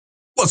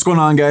What's going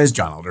on, guys?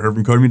 John Elder here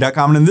from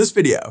Codemy.com, and in this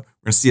video, we're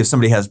going to see if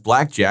somebody has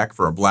Blackjack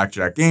for a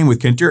Blackjack game with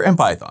Tkinter and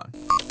Python.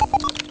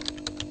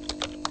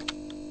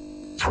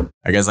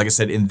 Alright guys, like I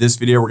said, in this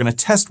video, we're going to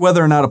test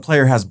whether or not a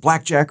player has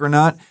Blackjack or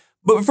not.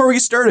 But before we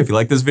get started, if you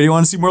like this video and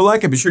want to see more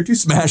like it, be sure to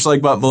smash the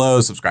like button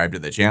below, subscribe to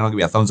the channel, give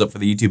me a thumbs up for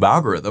the YouTube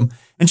algorithm,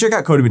 and check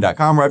out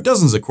Codemy.com, where I have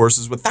dozens of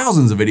courses with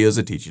thousands of videos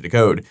that teach you to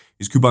code.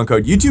 Use coupon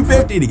code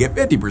YouTube50 to get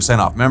 50%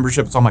 off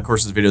membership. It's all my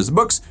courses, videos, and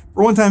books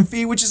for a one-time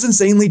fee, which is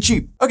insanely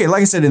cheap. Okay,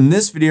 like I said, in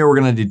this video, we're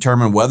going to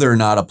determine whether or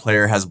not a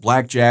player has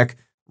Blackjack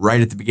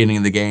right at the beginning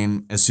of the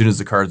game as soon as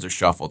the cards are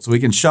shuffled. So we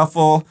can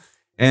shuffle,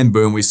 and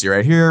boom, we see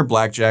right here,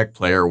 Blackjack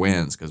player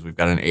wins because we've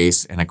got an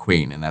ace and a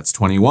queen, and that's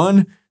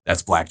 21.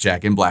 That's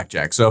Blackjack and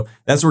Blackjack. So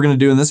that's what we're going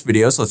to do in this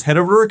video. So let's head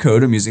over to our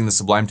code. I'm using the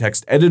Sublime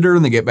Text Editor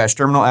and the Get Bash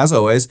terminal as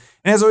always.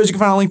 And as always, you can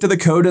find a link to the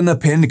code in the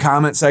pinned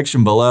comment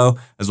section below,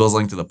 as well as a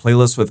link to the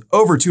playlist with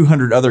over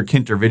 200 other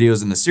Tkinter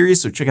videos in the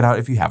series. So check it out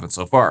if you haven't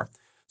so far.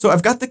 So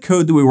I've got the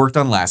code that we worked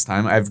on last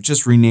time. I've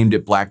just renamed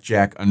it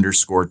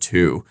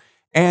Blackjack_2.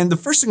 And the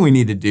first thing we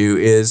need to do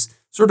is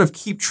sort of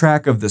keep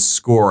track of the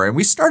score. And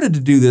we started to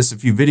do this a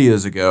few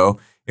videos ago.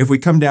 If we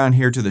come down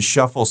here to the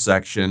shuffle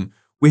section,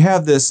 we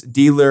have this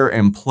dealer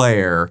and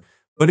player,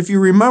 but if you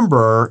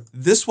remember,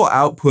 this will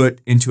output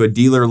into a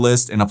dealer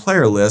list and a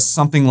player list,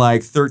 something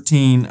like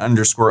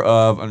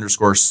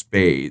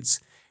 13_of_spades.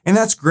 And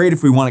that's great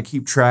if we want to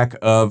keep track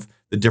of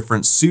the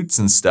different suits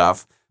and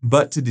stuff,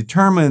 but to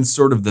determine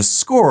sort of the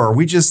score,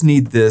 we just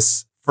need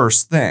this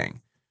first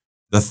thing,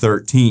 the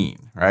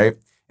 13, right?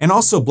 And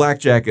also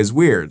Blackjack is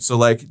weird. So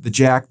like the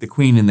Jack, the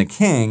Queen, and the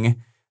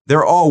King,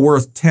 they're all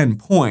worth 10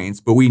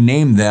 points, but we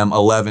named them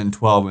 11,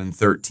 12, and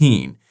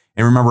 13.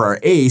 And remember our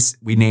ace,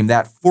 we named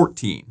that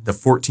 14, the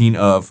 14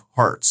 of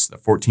hearts, the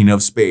 14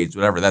 of spades,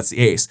 whatever, that's the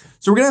ace.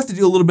 So we're gonna have to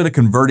do a little bit of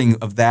converting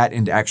of that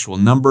into actual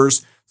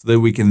numbers so that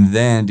we can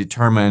then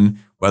determine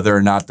whether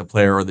or not the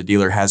player or the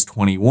dealer has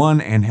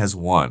 21 and has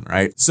won,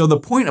 right? So the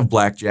point of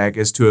Blackjack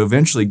is to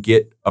eventually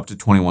get up to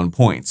 21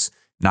 points,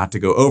 not to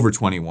go over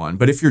 21.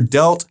 But if you're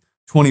dealt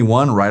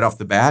 21 right off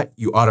the bat,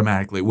 you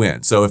automatically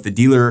win. So if the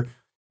dealer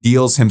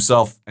deals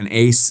himself an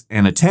ace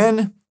and a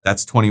 10,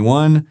 that's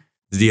 21.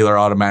 The dealer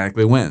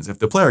automatically wins. If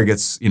the player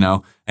gets,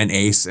 an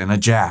ace and a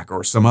jack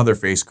or some other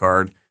face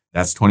card,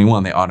 that's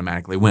 21, they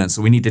automatically win.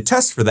 So we need to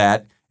test for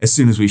that as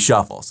soon as we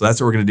shuffle. So that's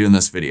what we're gonna do in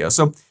this video.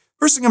 So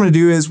first thing I'm gonna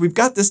do is we've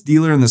got this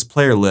dealer and this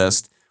player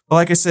list, but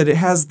like I said, it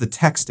has the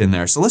text in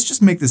there. So let's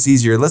just make this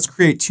easier. Let's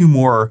create two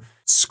more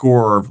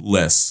score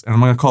lists. And I'm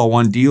gonna call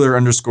one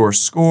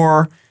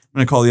dealer_score. I'm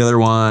gonna call the other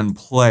one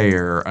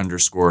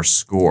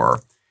player_score.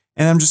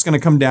 And I'm just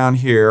gonna come down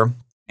here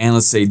and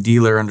let's say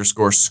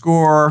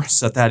dealer_score,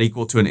 set that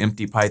equal to an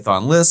empty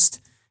Python list.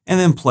 And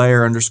then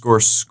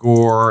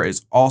player_score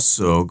is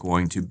also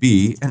going to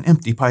be an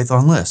empty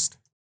Python list,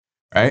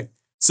 right?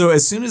 So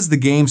as soon as the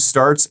game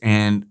starts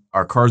and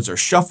our cards are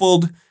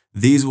shuffled,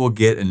 these will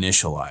get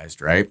initialized,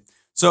 right?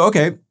 So,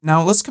 okay,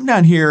 now let's come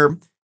down here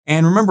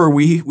and remember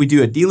we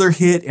do a dealer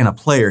hit and a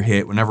player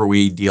hit whenever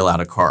we deal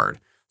out a card.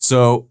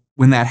 So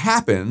when that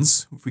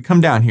happens, if we come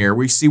down here,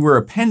 we see we're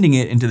appending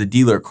it into the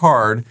dealer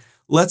card.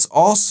 Let's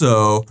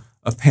also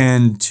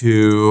append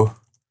to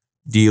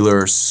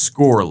dealer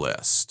score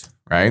list,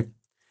 right?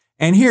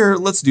 And here,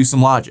 let's do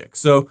some logic.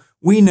 So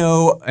we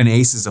know an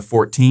ace is a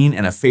 14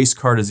 and a face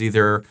card is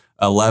either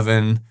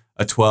 11,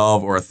 a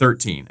 12, or a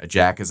 13. A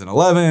jack is an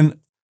 11,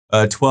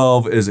 a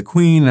 12 is a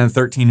queen, and a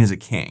 13 is a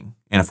king,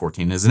 and a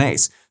 14 is an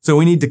ace. So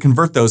we need to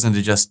convert those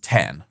into just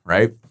 10,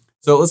 right?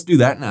 So let's do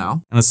that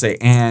now. And let's say,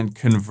 and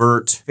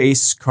convert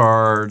face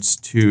cards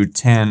to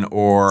 10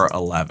 or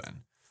 11.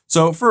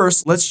 So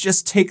first, let's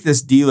just take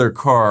this dealer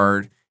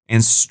card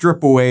and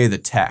strip away the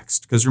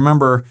text. Because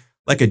remember,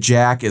 like a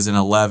jack is an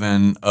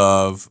 11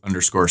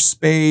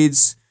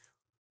 of_spades,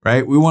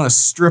 right? We want to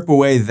strip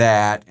away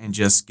that and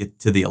just get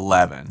to the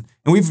 11.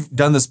 And we've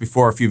done this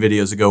before a few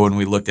videos ago when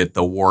we looked at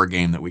the war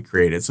game that we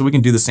created. So we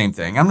can do the same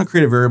thing. I'm going to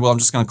create a variable. I'm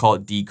just going to call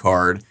it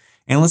dcard.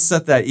 And let's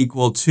set that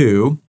equal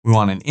to, we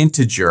want an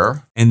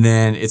integer, and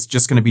then it's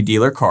just going to be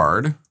dealer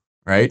card,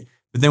 right?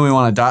 But then we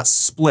want to dot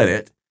split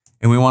it.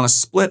 And we want to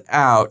split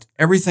out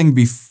everything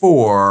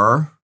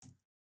before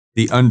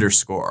the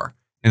underscore.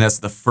 And that's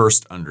the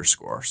first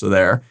underscore. So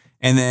there.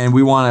 And then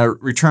we want to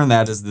return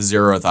that as the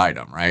 0th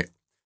item, right?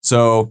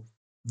 So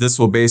this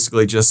will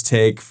basically just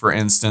take, for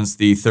instance,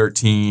 the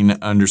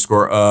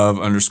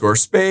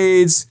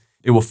 13_of_spades.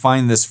 It will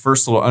find this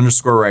first little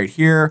underscore right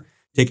here.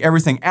 Take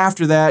everything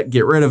after that,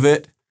 get rid of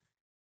it,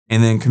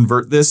 and then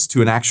convert this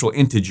to an actual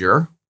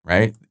integer,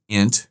 right?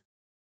 Int.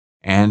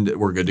 And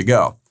we're good to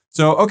go.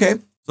 So, okay.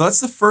 So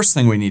that's the first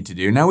thing we need to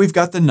do. Now we've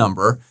got the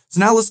number. So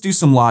now let's do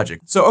some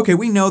logic. So, okay,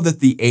 we know that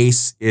the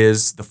ace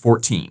is the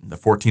 14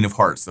 of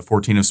hearts, the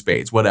 14 of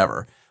spades,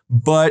 whatever.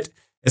 But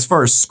as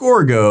far as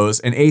score goes,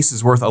 an ace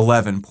is worth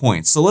 11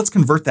 points. So let's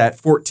convert that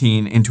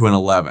 14 into an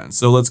 11.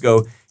 So let's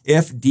go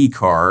if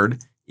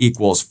dcard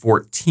equals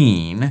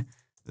 14,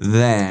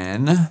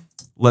 then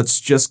let's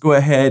just go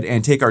ahead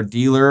and take our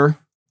dealer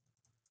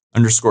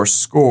underscore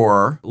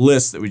score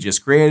list that we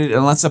just created,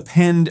 and let's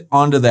append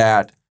onto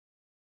that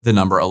the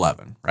number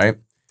 11, right?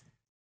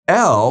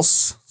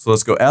 Else, so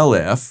let's go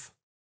elif,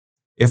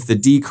 if the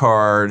D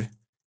card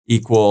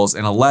equals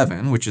an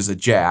 11, which is a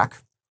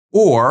jack,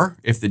 or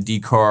if the D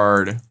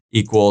card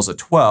equals a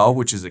 12,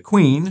 which is a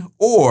queen,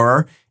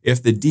 or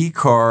if the D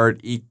card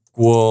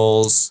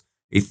equals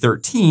a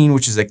 13,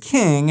 which is a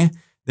king,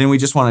 then we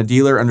just want a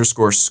dealer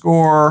underscore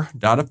score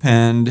dot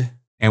append,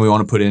 and we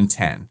want to put in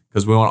 10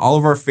 because we want all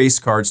of our face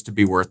cards to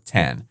be worth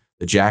 10.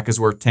 The jack is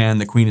worth 10,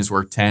 the queen is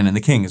worth 10, and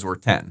the king is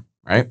worth 10,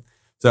 right?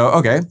 So,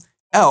 okay,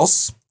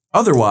 else,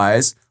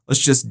 otherwise,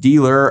 let's just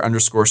dealer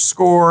underscore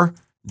score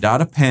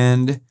dot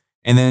append,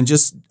 and then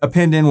just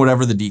append in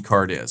whatever the D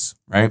card is,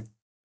 right?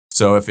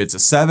 So if it's a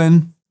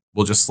 7,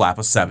 we'll just slap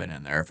a 7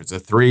 in there. If it's a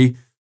 3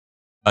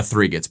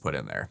 gets put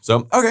in there.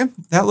 So, okay,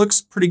 that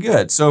looks pretty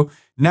good. So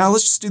now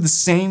let's just do the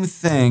same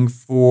thing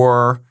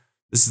for,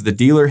 this is the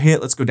dealer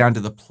hit. Let's go down to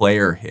the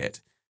player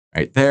hit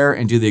right there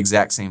and do the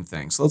exact same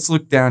thing. So let's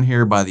look down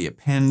here by the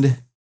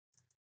append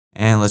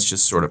and let's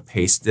just sort of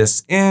paste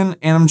this in.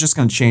 And I'm just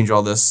going to change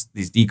all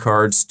these D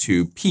cards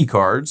to P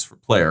cards for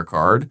player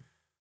card.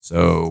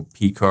 So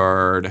P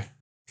card,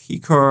 P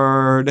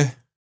card,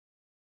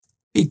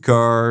 P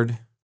card,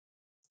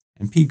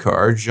 and P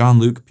card,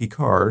 Jean-Luc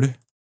Picard.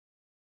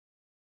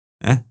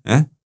 All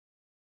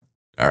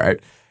right.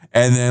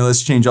 And then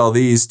let's change all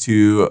these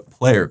to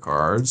player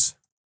cards.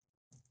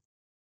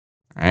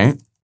 All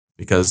right.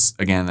 Because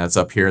again, that's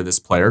up here, this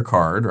player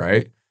card,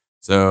 right?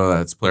 So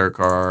that's player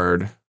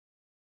card,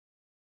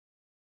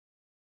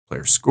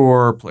 player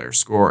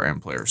score,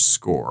 and player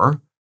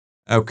score.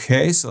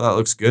 Okay, so that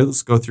looks good.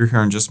 Let's go through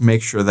here and just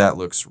make sure that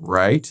looks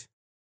right.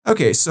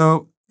 Okay,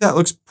 so that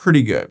looks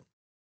pretty good.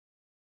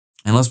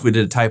 Unless we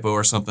did a typo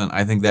or something,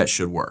 I think that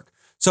should work.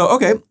 So,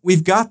 okay,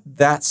 we've got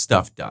that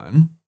stuff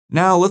done.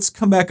 Now let's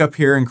come back up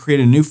here and create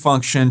a new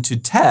function to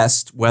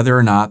test whether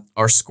or not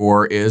our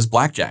score is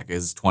blackjack,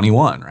 is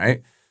 21,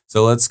 right?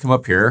 So let's come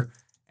up here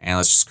and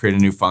let's just create a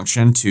new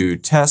function to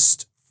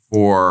test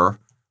for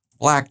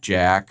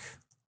blackjack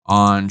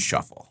on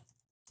shuffle,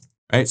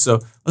 right? So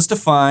let's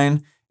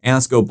define and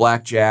let's go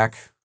blackjack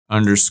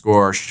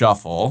underscore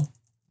shuffle,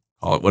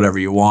 call it whatever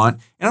you want.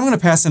 And I'm going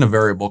to pass in a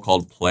variable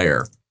called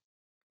player,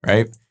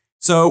 right?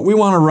 So we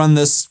want to run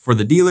this for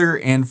the dealer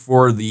and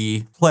for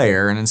the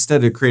player. And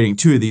instead of creating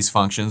two of these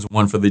functions,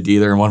 one for the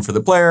dealer and one for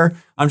the player,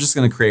 I'm just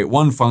going to create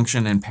one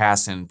function and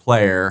pass in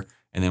player.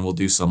 And then we'll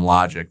do some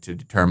logic to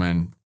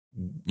determine,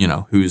 you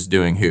know, who's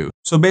doing who.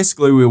 So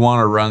basically we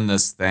want to run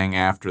this thing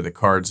after the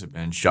cards have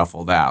been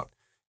shuffled out.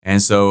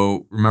 And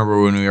so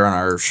remember when we run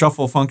our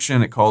shuffle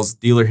function, it calls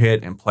dealer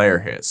hit and player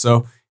hit.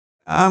 So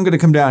I'm going to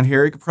come down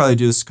here. You could probably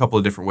do this a couple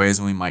of different ways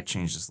and we might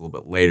change this a little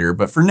bit later.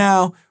 But for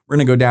now, we're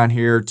going to go down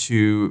here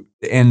to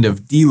the end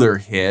of dealer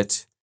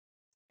hit.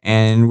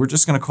 And we're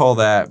just going to call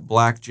that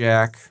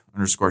blackjack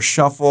underscore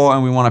shuffle.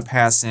 And we want to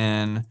pass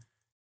in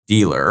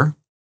dealer,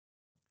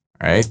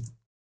 right?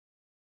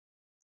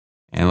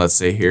 And let's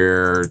say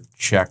here,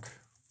 check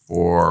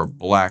for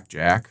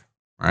blackjack,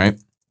 right?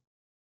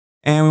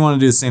 And we want to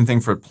do the same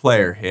thing for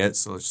player hit.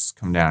 So let's just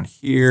come down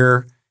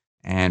here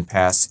and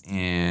pass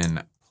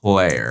in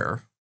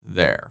player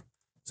there.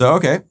 So,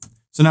 okay.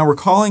 So now we're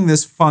calling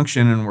this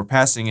function and we're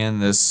passing in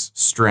this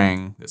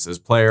string that says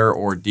player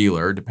or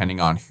dealer, depending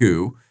on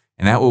who,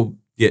 and that will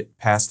get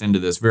passed into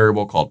this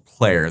variable called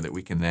player that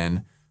we can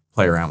then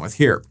play around with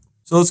here.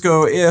 So let's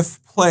go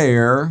if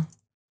player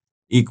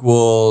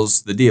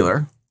equals the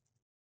dealer,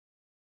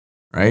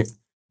 right?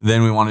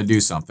 Then we want to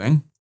do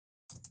something.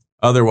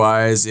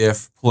 Otherwise,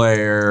 if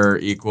player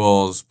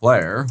equals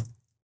player,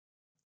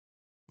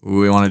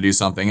 we want to do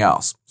something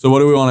else. So what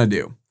do we want to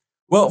do?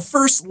 Well,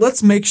 first,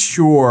 let's make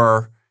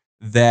sure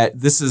that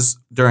this is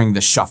during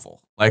the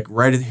shuffle, like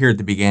right here at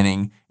the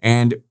beginning.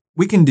 And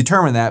we can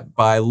determine that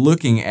by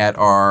looking at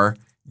our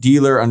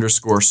dealer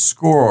underscore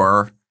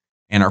score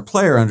and our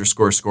player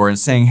underscore score and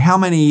saying how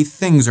many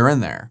things are in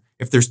there.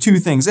 If there's 2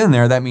 things in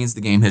there, that means the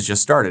game has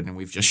just started and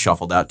we've just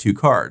shuffled out 2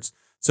 cards.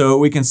 So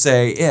we can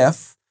say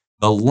if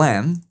the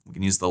len, we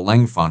can use the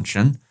len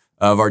function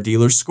of our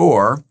dealer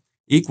score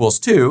equals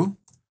 2,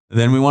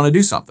 then we want to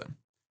do something.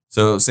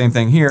 So same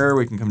thing here,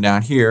 we can come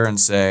down here and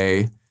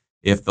say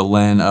if the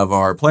len of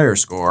our player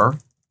score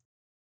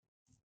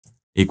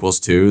equals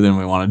 2, then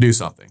we want to do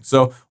something.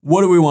 So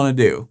what do we want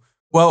to do?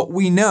 Well,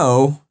 we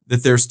know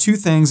that there's 2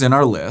 things in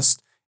our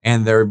list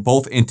and they're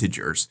both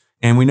integers.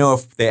 And we know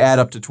if they add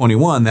up to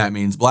 21, that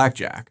means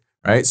blackjack,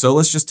 right? So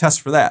let's just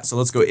test for that. So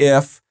let's go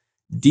if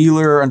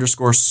dealer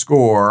underscore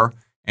score,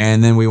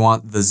 and then we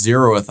want the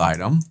 0th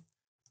item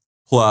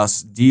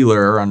plus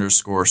dealer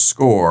underscore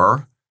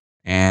score,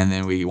 and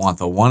then we want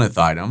the 1th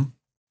item.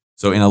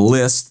 So in a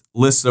list,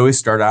 lists always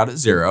start out at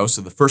 0.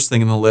 So the first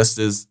thing in the list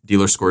is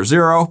dealer score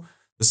 0.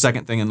 The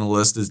second thing in the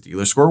list is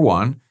dealer score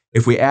 1.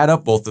 If we add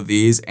up both of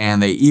these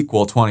and they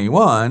equal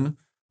 21,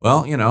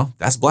 well, you know,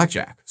 that's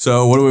blackjack.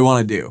 So what do we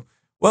want to do?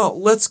 Well,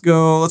 let's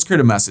create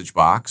a message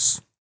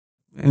box.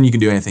 And you can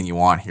do anything you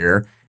want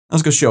here.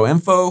 Let's go show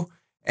info.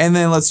 And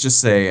then let's just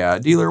say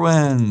dealer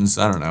wins.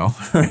 I don't know,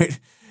 right?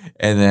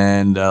 And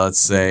then let's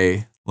say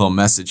a little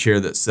message here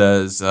that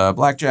says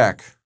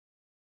Blackjack.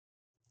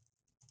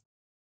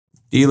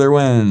 Dealer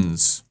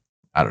wins.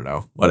 I don't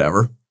know,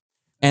 whatever.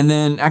 And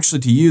then actually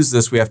to use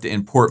this, we have to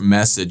import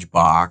message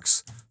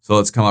box. So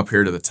let's come up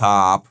here to the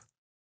top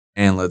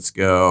and let's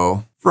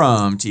go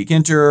from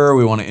Tkinter.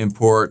 We want to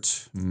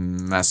import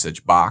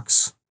message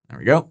box. There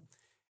we go.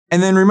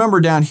 And then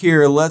remember down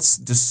here, let's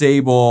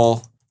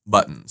disable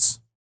buttons.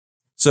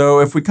 So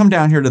if we come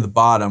down here to the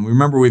bottom,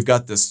 remember we've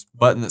got this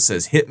button that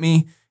says hit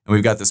me and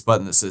we've got this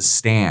button that says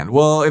stand.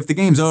 Well, if the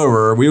game's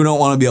over, we don't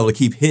want to be able to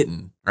keep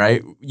hitting,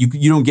 right?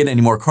 You don't get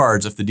any more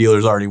cards if the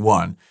dealer's already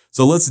won.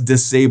 So let's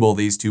disable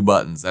these two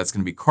buttons. That's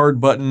going to be card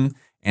button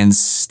and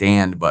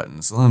stand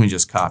button. So let me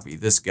just copy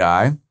this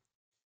guy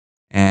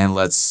and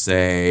let's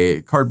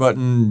say card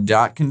button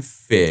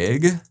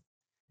 .config.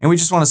 And we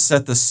just want to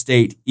set the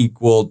state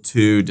equal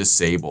to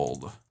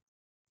disabled,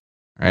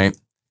 right?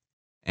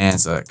 And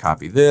so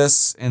copy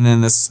this. And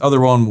then this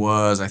other one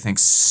was, I think,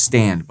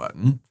 stand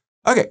button.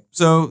 Okay,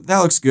 so that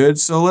looks good.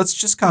 So let's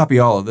just copy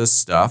all of this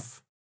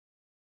stuff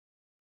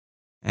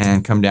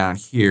and come down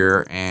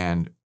here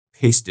and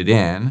paste it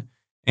in.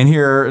 And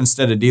here,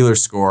 instead of dealer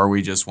score,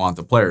 we just want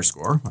the player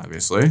score,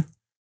 obviously.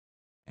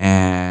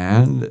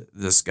 And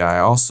this guy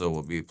also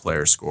will be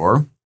player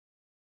score.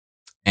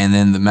 And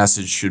then the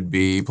message should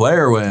be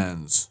player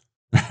wins,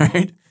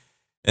 right?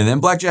 And then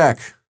Blackjack.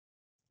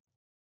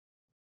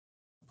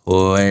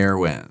 Player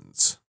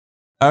wins.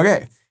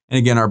 Okay, and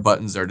again, our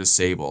buttons are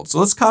disabled. So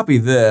let's copy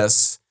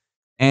this.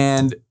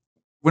 And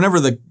whenever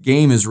the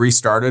game is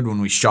restarted,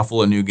 when we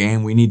shuffle a new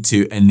game, we need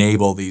to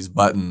enable these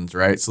buttons,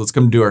 right? So let's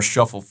come do our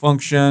shuffle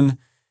function.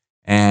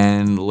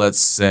 And let's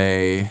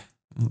say,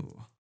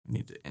 ooh, we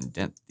need to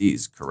indent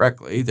these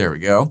correctly. There we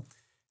go.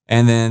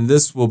 And then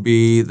this will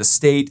be, the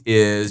state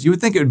is, you would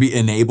think it would be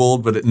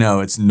enabled, but no,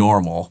 it's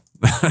normal.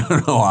 I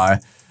don't know why.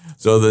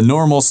 So the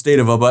normal state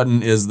of a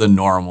button is the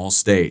normal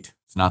state.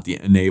 It's not the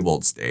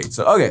enabled state.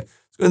 So, okay,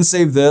 let's go ahead and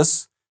save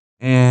this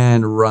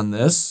and run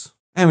this.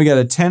 And we got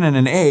a 10 and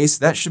an ace.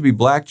 That should be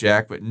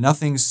Blackjack, but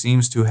nothing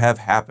seems to have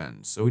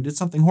happened. So we did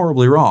something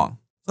horribly wrong.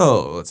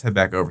 So let's head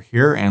back over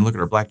here and look at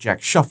our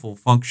Blackjack shuffle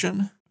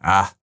function.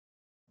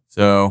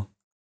 So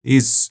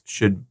these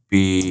should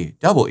be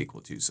double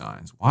equal to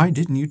signs. Why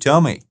didn't you tell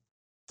me?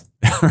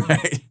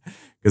 Right?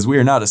 Because we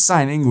are not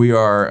assigning, we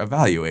are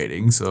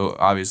evaluating. So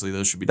obviously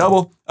those should be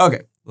double.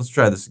 Okay, let's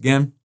try this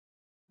again.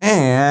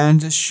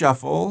 And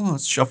shuffle.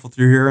 Let's shuffle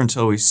through here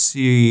until we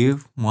see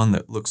one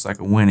that looks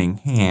like a winning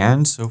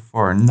hand. So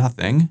far,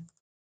 nothing.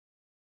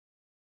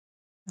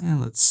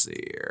 And let's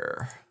see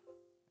here.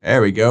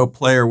 There we go.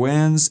 Player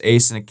wins.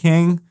 Ace and a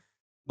king.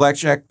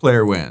 Blackjack,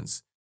 player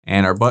wins.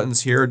 And our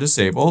buttons here are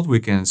disabled. We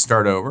can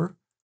start over.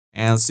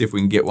 And let's see if we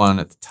can get one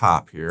at the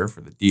top here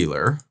for the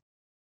dealer.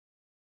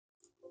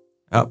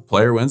 Oh,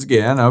 player wins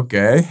again.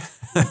 Okay.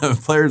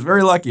 Player's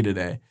very lucky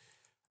today.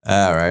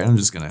 All right, I'm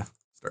just going to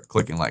start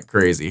clicking like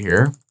crazy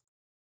here.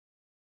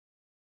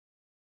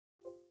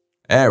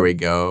 There we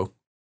go.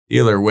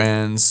 Dealer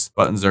wins.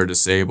 Buttons are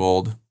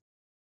disabled.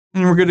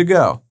 And we're good to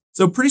go.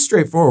 So pretty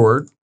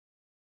straightforward.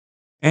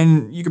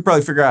 And you could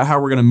probably figure out how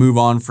we're going to move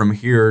on from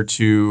here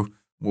to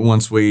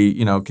once we,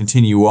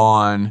 continue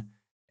on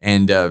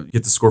and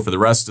get the score for the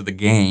rest of the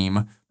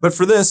game. But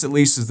for this, at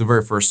least, is the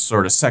very first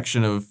sort of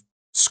section of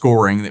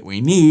scoring that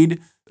we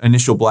need.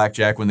 Initial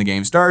Blackjack when the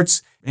game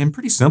starts. And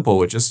pretty simple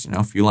with just,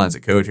 a few lines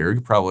of code here. We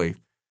could probably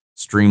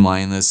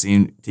streamline this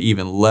to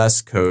even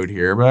less code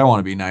here, but I want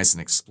to be nice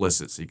and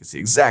explicit so you can see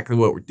exactly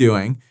what we're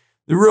doing.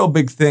 The real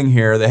big thing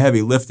here, the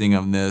heavy lifting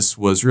of this,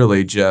 was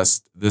really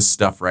just this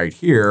stuff right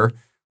here,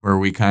 where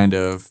we kind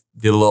of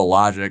did a little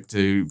logic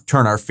to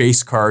turn our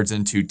face cards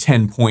into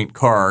 10-point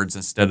cards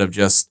instead of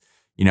just,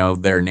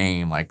 their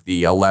name, like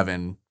the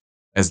 11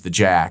 as the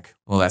jack.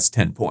 Well, that's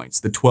 10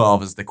 points. The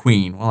 12 is the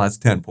queen. Well, that's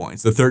 10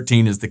 points. The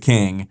 13 is the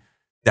king.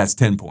 That's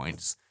 10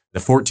 points. The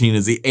 14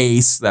 is the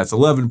ace. That's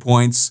 11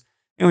 points.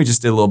 And we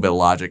just did a little bit of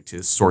logic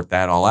to sort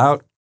that all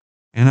out.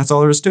 And that's all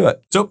there is to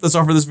it. So that's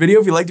all for this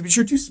video. If you liked it, be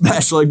sure to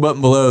smash the like button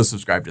below,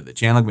 subscribe to the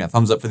channel, give me a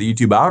thumbs up for the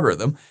YouTube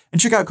algorithm,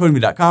 and check out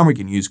Codemy.com where you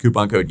can use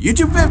coupon code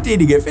YouTube50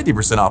 to get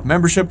 50% off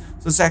membership.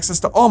 So it's access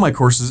to all my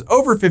courses,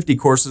 over 50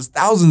 courses,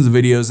 thousands of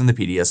videos, and the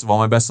PDFs of all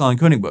my best-selling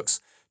coding books.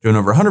 Join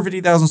over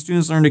 150,000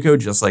 students learn to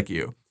code just like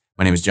you.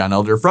 My name is John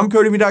Elder from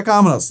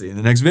Codemy.com, and I'll see you in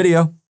the next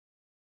video.